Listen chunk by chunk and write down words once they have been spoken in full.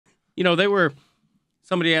they were.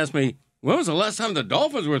 Somebody asked me, when was the last time the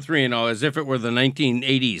Dolphins were 3-0? As if it were the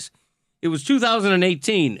 1980s. It was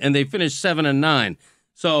 2018, and they finished 7-9.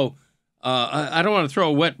 So. I don't want to throw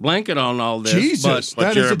a wet blanket on all this. Jesus,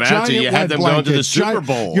 but you're about to. You had them going to the Super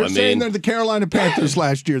Bowl. You're saying they're the Carolina Panthers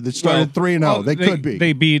last year that started 3-0. They could be.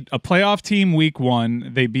 They beat a playoff team week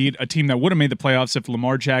 1. They beat a team that would have made the playoffs if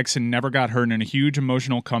Lamar Jackson never got hurt in a huge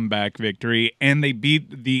emotional comeback victory. And they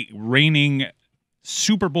beat the reigning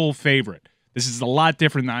Super Bowl favorite. This is a lot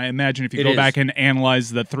different than I imagine if you go back and analyze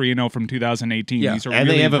the 3-0 from 2018. Yeah. These are and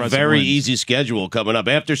really they have a very wins. easy schedule coming up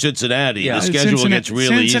after Cincinnati. The schedule gets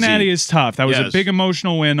really Cincinnati easy. is tough. That was a big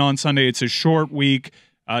emotional win on Sunday. It's a short week.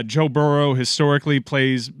 Joe Burrow historically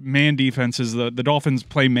plays man defenses. The Dolphins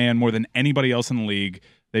play man more than anybody else in the league.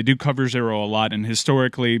 They do cover 0 a lot, and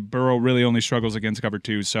historically, Burrow really only struggles against cover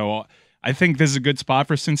 2. So I think this is a good spot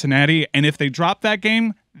for Cincinnati, and if they drop that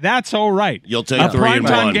game, that's all right. You'll take a 3-1.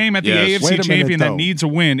 primetime game at the AFC champion though. that needs a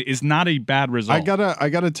win is not a bad result. I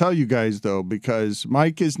gotta tell you guys though, because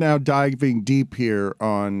Mike is now diving deep here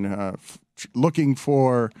on looking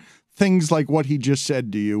for things like what he just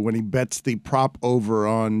said to you when he bets the prop over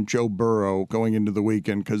on Joe Burrow going into the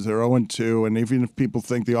weekend because they're 0-2, and even if people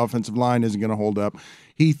think the offensive line isn't going to hold up,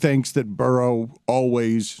 he thinks that Burrow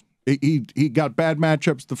always. He got bad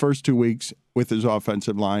matchups the first 2 weeks with his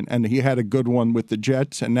offensive line, and he had a good one with the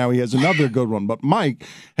Jets, and now he has another good one. But Mike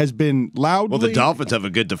has been loudly... Well, the Dolphins have a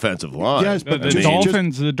good defensive line. Yes, but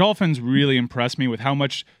the Dolphins really impressed me with how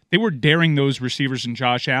much they were daring those receivers and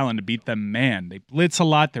Josh Allen to beat them man. They blitz a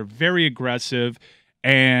lot. They're very aggressive,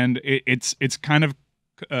 and it's kind of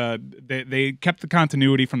they kept the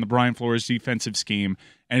continuity from the Brian Flores defensive scheme,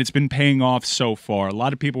 and it's been paying off so far. A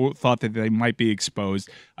lot of people thought that they might be exposed.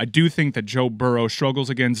 I do think that Joe Burrow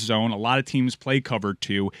struggles against zone. A lot of teams play cover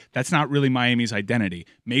 2. That's not really Miami's identity.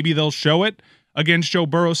 Maybe they'll show it against Joe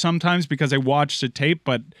Burrow sometimes because they watched the tape,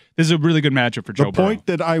 but this is a really good matchup for Joe Burrow. The point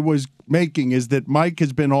that I was making is that Mike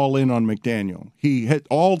has been all in on McDaniel. He hit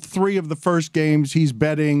all 3 of the first games. He's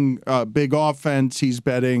betting big offense. He's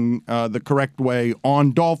betting the correct way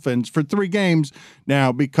on Dolphins for 3 games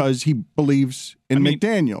now because he believes in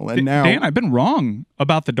McDaniel. And now, Dan, I've been wrong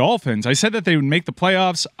about the Dolphins. I said that they would make the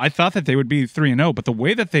playoffs. I thought that they would be 3-0, but the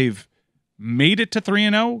way that they've made it to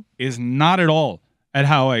 3-0 is not at all at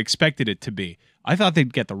how I expected it to be. I thought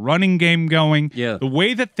they'd get the running game going. Yeah. The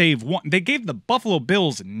way that they've won, they gave the Buffalo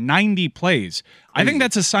Bills 90 plays. I think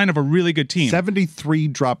that's a sign of a really good team. 73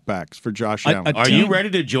 dropbacks for Josh Allen. Are you ready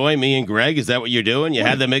to join me and Greg? Is that what you're doing? You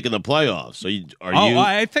had them making the playoffs. So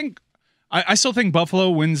I still think Buffalo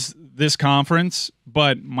wins this conference,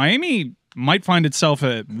 but Miami might find itself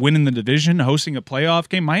winning the division, hosting a playoff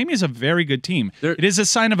game. Miami is a very good team. It is a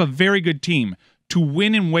sign of a very good team to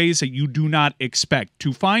win in ways that you do not expect,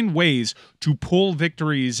 to find ways to pull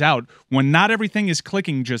victories out when not everything is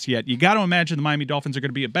clicking just yet. You got to imagine the Miami Dolphins are going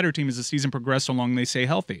to be a better team as the season progresses so long they stay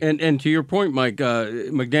healthy. And to your point, Mike,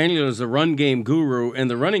 McDaniel is a run game guru, and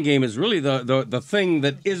the running game is really the thing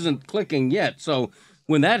that isn't clicking yet. So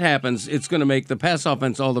when that happens, it's going to make the pass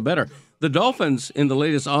offense all the better. The Dolphins, in the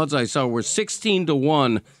latest odds I saw, were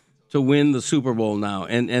 16-1 to win the Super Bowl now,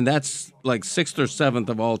 and that's like 6th or 7th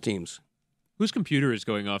of all teams. Whose computer is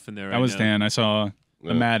going off in there? That was Dan. I saw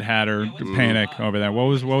the Mad Hatter panic over that. What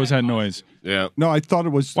was that noise? Yeah. No, I thought it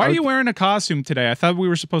was. Why are you wearing a costume today? I thought we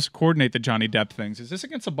were supposed to coordinate the Johnny Depp things. Is this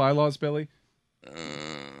against the bylaws, Billy?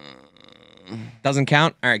 Doesn't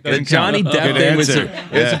count? All right, Doesn't the Johnny count. Depp thing was answer.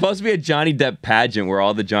 it was supposed to be a Johnny Depp pageant where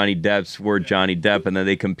all the Johnny Depps were Johnny Depp, and then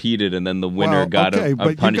they competed, and then the winner got a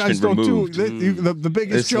punishment removed. The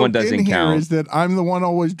biggest This joke one doesn't in here count. is that I'm the one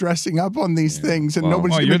always dressing up on these things, and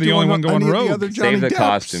nobody's going you're to the do only one going any of rogue. the other Johnny Save the Depps.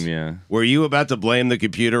 costume, yeah. Were you about to blame the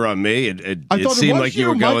computer on me? It I thought seemed it was like you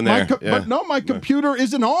were going my, there. But no, my computer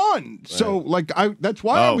isn't on. So that's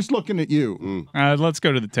why I was looking at you. Let's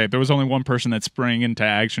go to the tape. There was only one person that sprang into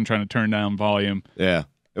action trying to turn down volume. Yeah.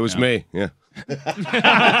 It was me. Yeah.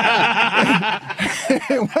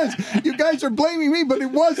 It was. You guys are blaming me, but it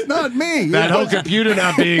was not me. That whole computer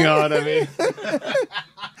not being on, I mean.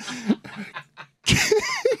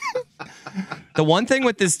 The one thing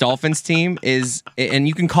with this Dolphins team is, and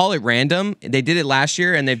you can call it random, they did it last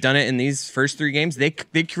year, and they've done it in these first 3 games, they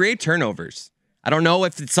create turnovers. I don't know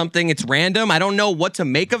if it's random. I don't know what to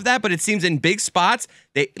make of that, but it seems in big spots.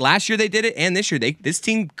 Last year they did it, and this year this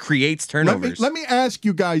team creates turnovers. Let me ask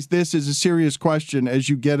you guys this as a serious question as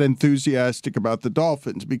you get enthusiastic about the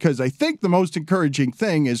Dolphins, because I think the most encouraging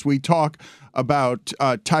thing is we talk about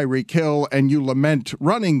Tyreek Hill and you lament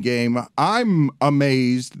running game. I'm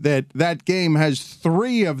amazed that game has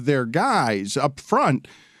 3 of their guys up front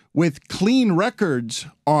with clean records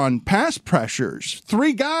on pass pressures.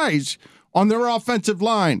 3 guys on their offensive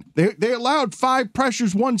line. They allowed 5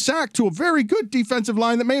 pressures, 1 sack to a very good defensive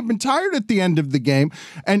line that may have been tired at the end of the game.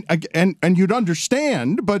 And you'd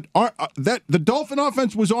understand, but that the Dolphin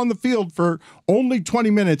offense was on the field for only 20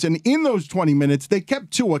 minutes. And in those 20 minutes, they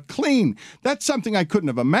kept Tua clean. That's something I couldn't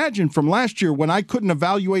have imagined from last year when I couldn't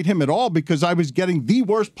evaluate him at all because I was getting the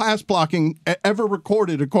worst pass blocking ever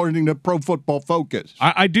recorded according to Pro Football Focus.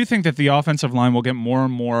 I do think that the offensive line will get more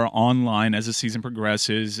and more online as the season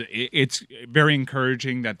progresses. It's very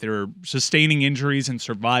encouraging that they're sustaining injuries and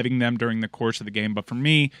surviving them during the course of the game. But for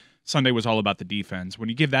me, Sunday was all about the defense. When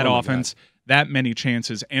you give that offense that many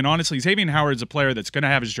chances, and honestly, Xavier Howard's a player that's going to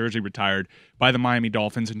have his jersey retired by the Miami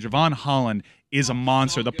Dolphins, and Javon Holland is a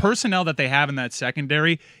monster. The personnel that they have in that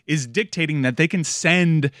secondary is dictating that they can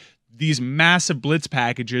send these massive blitz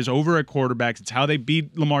packages over at quarterbacks. It's how they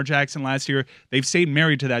beat Lamar Jackson last year. They've stayed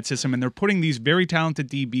married to that system, and they're putting these very talented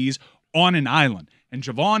DBs on an island. And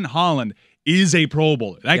Javon Holland is a Pro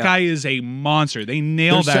Bowler. That guy is a monster. They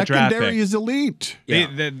nailed that draft pick. Secondary is elite.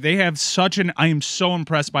 They have such an... I am so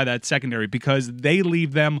impressed by that secondary because they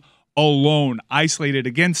leave them alone, isolated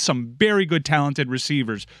against some very good, talented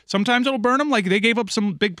receivers. Sometimes it'll burn them, like they gave up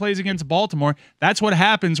some big plays against Baltimore. That's what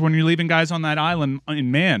happens when you're leaving guys on that island in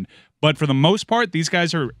man. But for the most part, these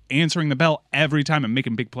guys are answering the bell every time and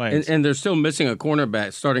making big plays. And they're still missing a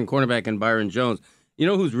cornerback, starting cornerback in Byron Jones. You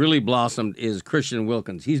know who's really blossomed is Christian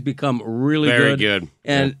Wilkins. He's become really Very good.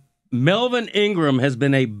 And Melvin Ingram has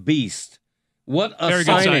been a beast. What a Very good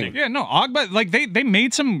signing. signing. Yeah, no, Ogba, like they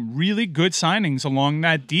made some really good signings along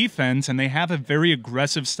that defense, and they have a very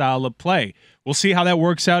aggressive style of play. We'll see how that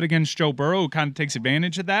works out against Joe Burrow, who kind of takes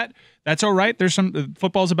advantage of that. That's all right. There's some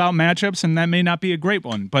football's about matchups, and that may not be a great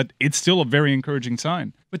one, but it's still a very encouraging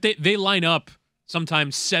sign. But they line up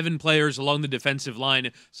sometimes 7 players along the defensive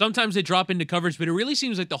line. Sometimes they drop into coverage, but it really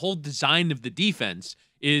seems like the whole design of the defense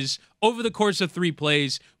is over the course of 3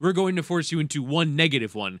 plays, we're going to force you into 1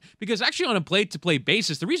 negative one. Because actually on a play-to-play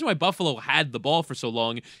basis, the reason why Buffalo had the ball for so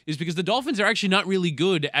long is because the Dolphins are actually not really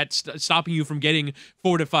good at stopping you from getting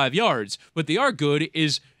 4 to 5 yards. What they are good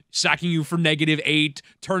is sacking you for -8,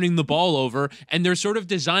 turning the ball over, and they're sort of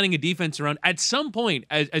designing a defense around, at some point,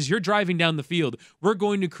 as you're driving down the field, we're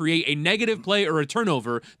going to create a negative play or a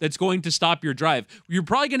turnover that's going to stop your drive. You're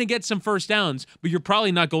probably going to get some first downs, but you're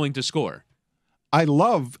probably not going to score. I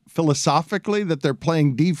love philosophically that they're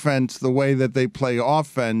playing defense the way that they play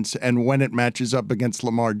offense, and when it matches up against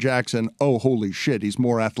Lamar Jackson, oh, holy shit, he's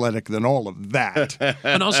more athletic than all of that.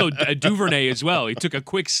 And also Duvernay as well. He took a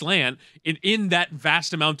quick slant in that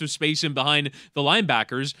vast amount of space in behind the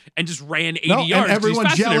linebackers and just ran 80 yards. And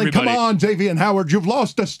everyone's yelling, come on, Xavier Howard, you've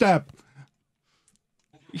lost a step.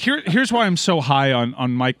 Here's why I'm so high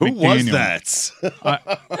on Mike McDaniel. Who was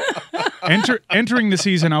that? Entering the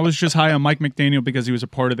season, I was just high on Mike McDaniel because he was a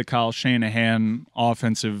part of the Kyle Shanahan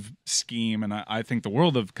offensive scheme, and I think the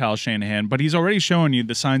world of Kyle Shanahan. But he's already shown you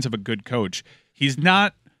the signs of a good coach. He's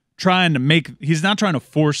not trying to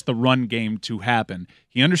force the run game to happen.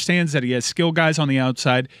 He understands that he has skill guys on the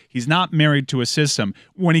outside. He's not married to a system.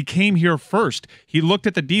 When he came here first, he looked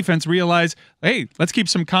at the defense, realized, hey, let's keep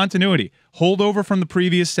some continuity. Holdover from the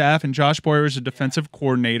previous staff, and Josh Boyer is a defensive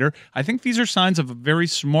coordinator. I think these are signs of a very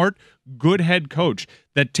smart, good head coach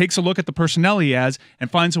that takes a look at the personnel he has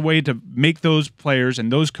and finds a way to make those players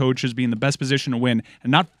and those coaches be in the best position to win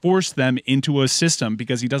and not force them into a system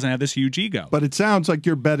because he doesn't have this huge ego. But it sounds like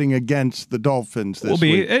you're betting against the Dolphins this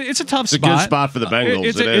week. It's a tough It's a spot. good spot for the Bengals.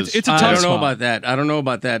 It's it is. a tough I don't know spot. about that. I don't know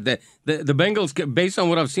about that. The Bengals, based on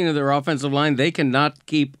what I've seen of their offensive line, they cannot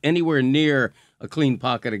keep anywhere near a clean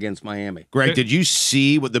pocket against Miami. Greg, did you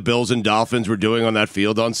see what the Bills and Dolphins were doing on that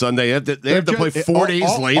field on Sunday? They have to play 4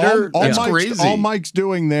 days later? That's crazy. All Mike's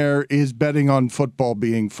doing there is betting on football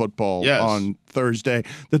being football on Thursday.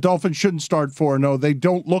 The Dolphins shouldn't start 4-0. They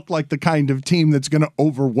don't look like the kind of team that's going to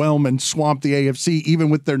overwhelm and swamp the AFC, even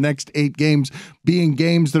with their next 8 games being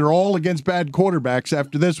games that are all against bad quarterbacks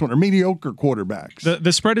after this one, or mediocre quarterbacks.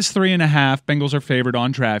 The spread is 3.5. Bengals are favored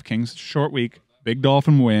on DraftKings. Short week. Big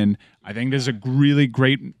Dolphin win. I think this is a really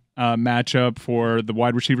great matchup for the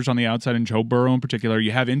wide receivers on the outside and Joe Burrow in particular.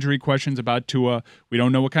 You have injury questions about Tua. We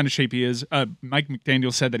don't know what kind of shape he is. Mike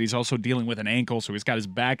McDaniel said that he's also dealing with an ankle, so he's got his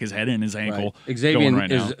back, his head, and his ankle. Right. Xavier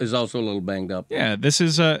right is also a little banged up. Yeah, this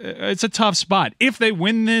is it's a tough spot. If they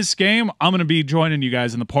win this game, I'm going to be joining you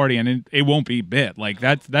guys in the party, and it won't be bit. Like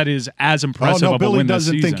that is as impressive of a Billy win this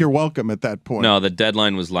doesn't season. think you're welcome at that point. No, the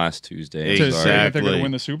deadline was last Tuesday. To say that they're Exactly. going to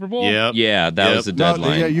win the Super Bowl? Yep. Yeah, that was the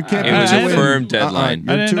deadline. Yeah, you can't. It was be a too firm in. deadline.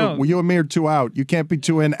 I didn't know. You and me are 2 out. You can't be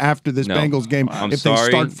 2 in after this No. Bengals game I'm if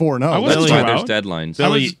sorry. they start 4-0. I wasn't That's two why out. there's deadlines.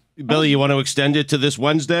 Billy, Billy, you want to extend it to this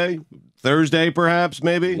Wednesday? Thursday, perhaps,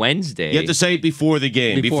 maybe? Wednesday. You have to say it before the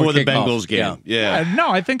game, before the kickoff. Bengals game. Yeah.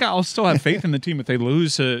 No, I think I'll still have faith in the team if they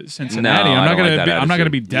lose to Cincinnati. No, I'm I not don't gonna like that be. I'm not gonna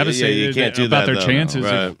be attitude. devastated you can't do about that, their though. chances.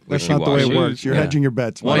 Right. If- That's not the way it Wishy-washy. works. You're hedging your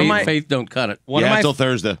bets. One of my- Faith don't cut it. One yeah, of my until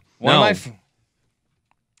Thursday. one No. of my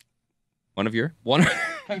one of your one.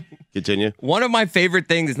 Continue. One of my favorite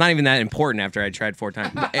things, it's not even that important after I tried 4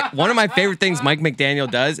 times. One of my favorite things Mike McDaniel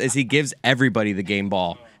does is he gives everybody the game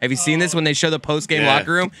ball. Have you seen this when they show the post-game Yeah.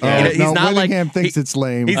 locker room? No, not like Whittingham thinks it's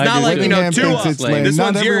lame. He's I not do like, too. Whittingham Tua. thinks it's lame. This Not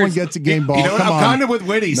one's everyone yours. gets a game ball. You know what? Come I'm on. kind of with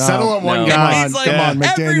Whitty. No. Settle on one No. guy. Come on, He's like, come on,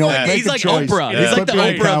 McDaniel. everyone- Make he's a like choice. Oprah. He's like the Quit being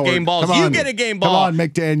a Oprah of coward. game balls. Come You on. get a game ball. Come on,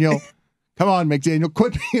 McDaniel. Come on, McDaniel.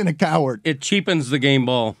 Quit being a coward. It cheapens the game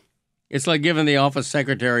ball. It's like giving the office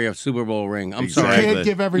secretary a Super Bowl ring. I'm You sorry. Exactly. can't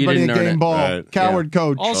give everybody a didn't earn game it. ball. Right. Coward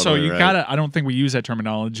coach. Also, Totally you right. gotta. I don't think we use that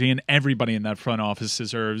terminology, and everybody in that front office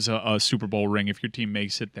deserves a Super Bowl ring if your team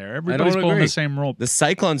makes it there. Everybody's pulling agree. the same role. The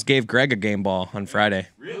Cyclones gave Greg a game ball on Friday.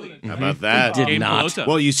 How about that? Did Game not. pelota.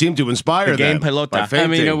 Well, you seem to inspire The game them pelota. by I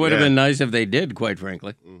mean, it fainting. would have Yeah. been nice if they did, quite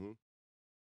frankly.